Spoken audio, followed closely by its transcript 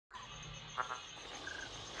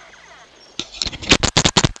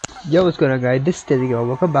Yo, what's going on, guys? This is Teddy.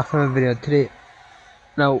 Welcome back to my video today.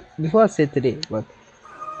 Now, before I say today, but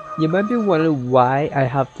you might be wondering why I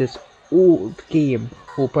have this old game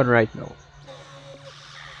open right now.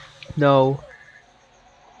 Now,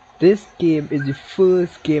 this game is the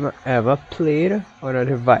first game I ever played on a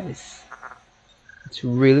device. It's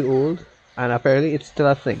really old, and apparently it's still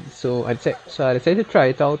a thing. So I decided to try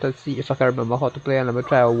it out and see if I can remember how to play, and I'm gonna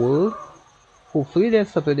try a world. Hopefully, there's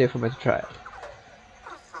something there for me to try.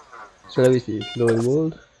 So let me see. Load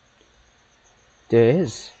world. There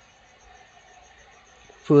is.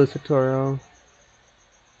 First tutorial.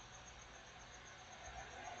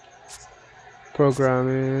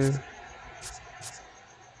 Programming.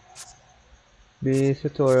 Base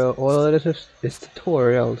tutorial. All of this is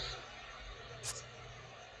tutorials.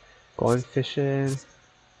 Gone fishing.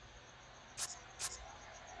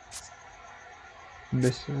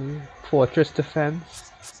 Missing. Fortress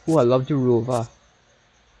defense. Oh, I love the rover.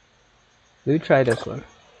 Let me try this one.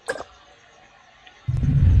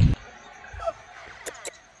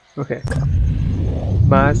 Okay.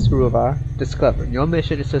 Mars rover discovered. Your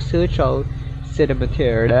mission is to search out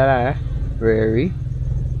sedimentary that are rare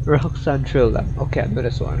rocks and drill them. Okay, I know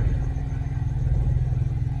this one.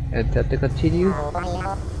 Enter to continue.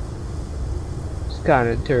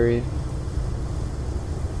 Scanning terrain.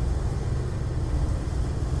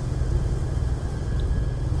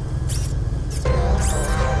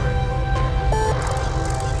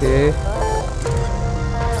 Okay.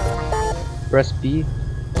 Press B.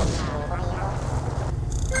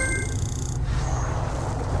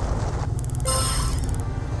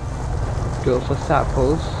 Go for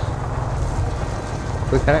samples.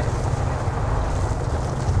 Wait, can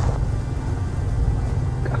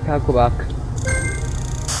I can't go back.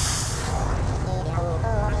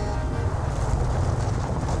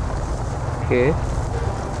 Okay.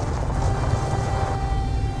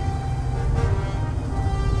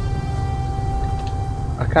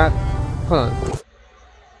 I can't. Hold on.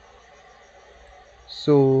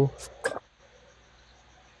 So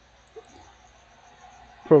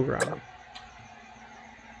program.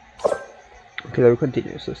 Okay, let me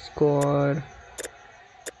continue. So squad.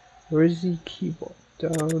 Where is the keyboard?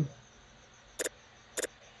 Down.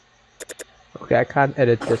 Okay, I can't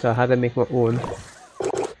edit this. I have to make my own.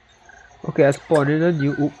 Okay, I spawned in a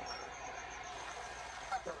new. Ooh.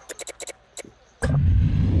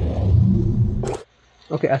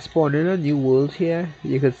 Okay, I spawned in a new world here.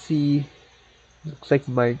 You can see, looks like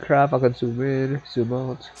Minecraft. I can zoom in, zoom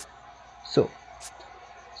out. So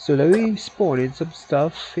let me spawn in some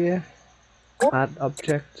stuff here. Add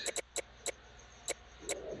object.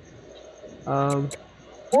 Let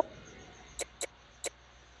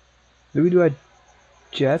me do a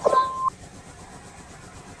jet.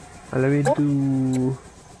 And let me do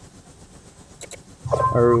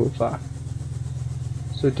a rover.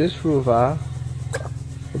 So this rover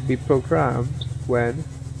will be programmed when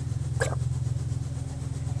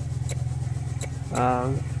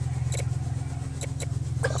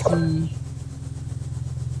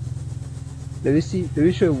let me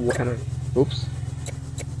show you what kind of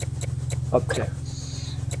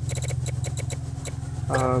objects.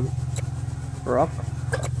 Rock,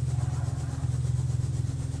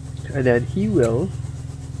 and then he will.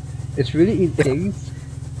 It's really easy things.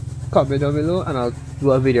 Comment down below and I'll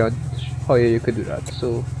do a video on how you could do that.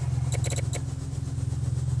 So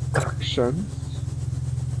actions,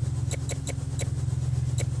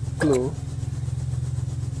 flow,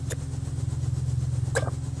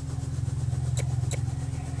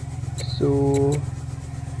 so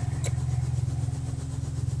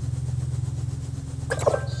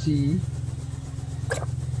C,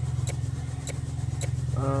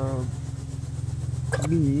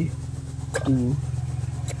 me do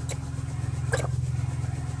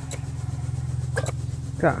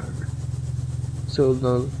can. So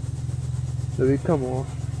now let me come off.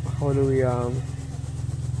 How do we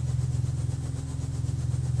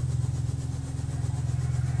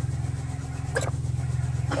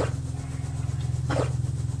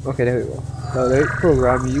okay, there we go. Now let me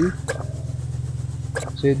program you.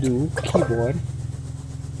 So you do keyboard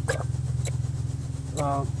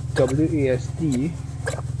WASD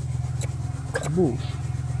move,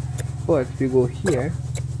 but we go here,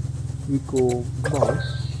 we go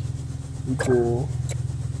mouse, we go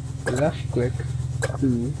left click,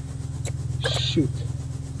 do shoot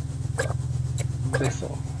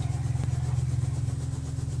missile.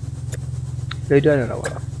 Let me do another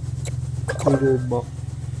one. We go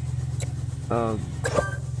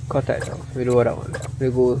cut that down. We do that one. We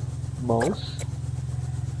go mouse,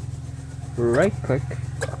 right click,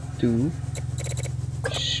 do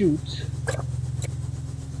shoot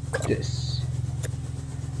this.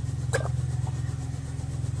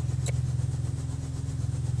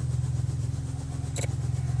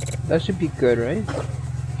 That should be good, right?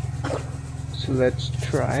 So let's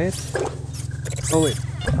try it. Oh wait.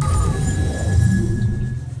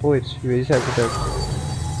 Oh, it's really sensitive.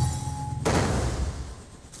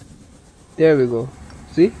 There we go.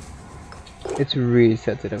 See? It's really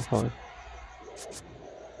sensitive, huh?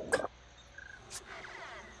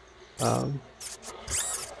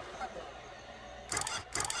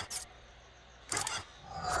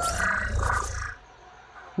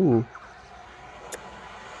 Ooh.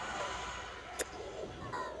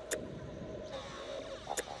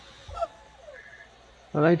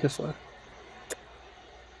 I like this one.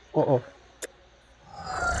 Uh-oh.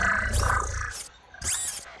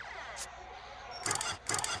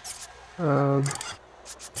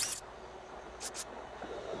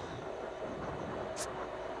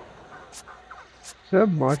 Is there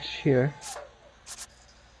much here?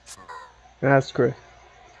 That's great.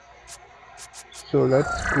 So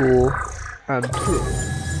let's go and play.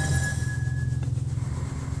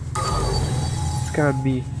 Scan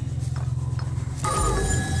me.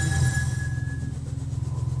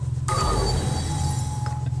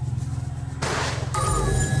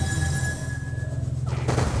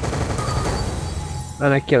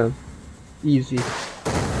 And I kill him. Easy.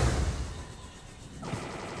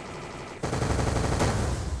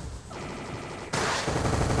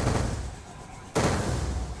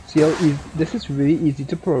 See how easy, this is really easy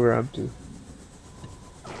to program too.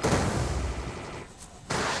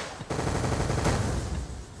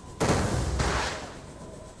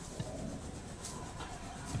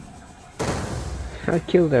 I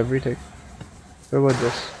killed everything. What about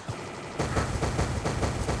this?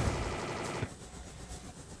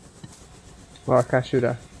 Oh, I can't shoot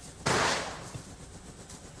that.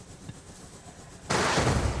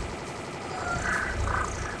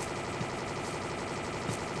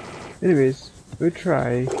 Anyways, let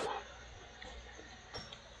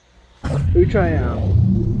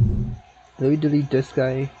me delete this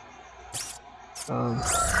guy. Can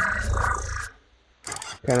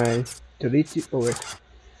I delete you? Oh wait.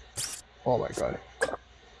 Oh my god.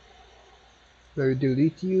 Let me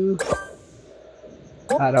delete you.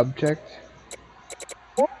 Add object.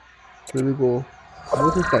 Here we go.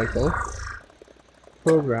 Motorcycle.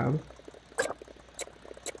 Program.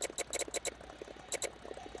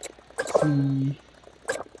 C.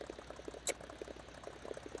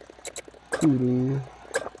 Kudo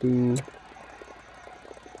to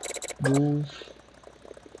move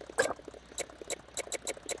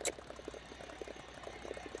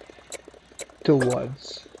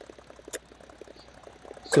towards.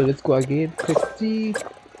 So let's go again. Click C.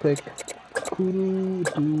 Click Kudo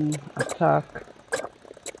to attack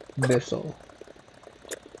missile.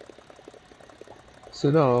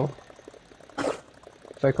 So now,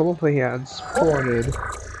 if I come over here and spawn in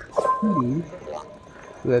Kudo,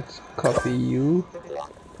 let's copy you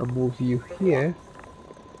and move you here.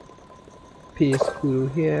 Paste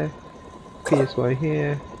Kudo here. Paste one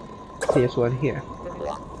here. Paste one here.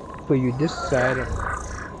 For you this side,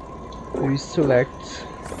 we select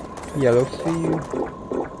yellow for you.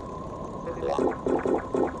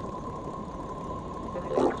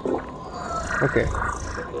 Okay.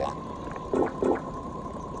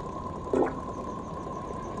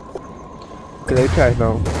 Okay, let me try it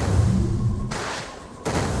now.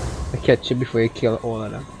 I catch you before you kill all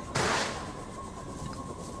of them.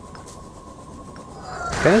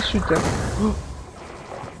 Can I shoot them?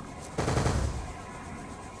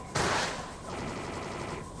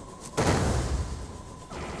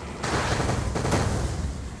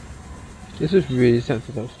 This is really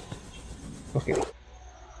sensitive. Okay.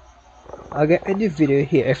 I'll get end the video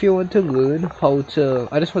here. If you want to learn how to...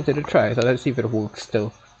 I just wanted to try it, so let's see if it works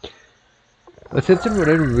still. But since it's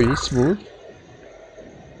running really smooth,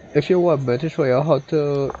 if you want me to show you how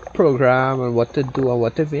to program and what to do and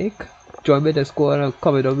what to make, join my Discord and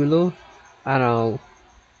comment down below and I'll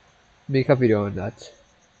make a video on that.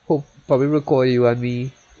 Probably record you and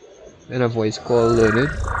me in a voice call learning.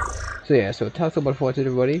 So yeah, so thanks so much for watching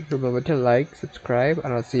everybody. Remember to like, subscribe,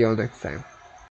 and I'll see you all next time.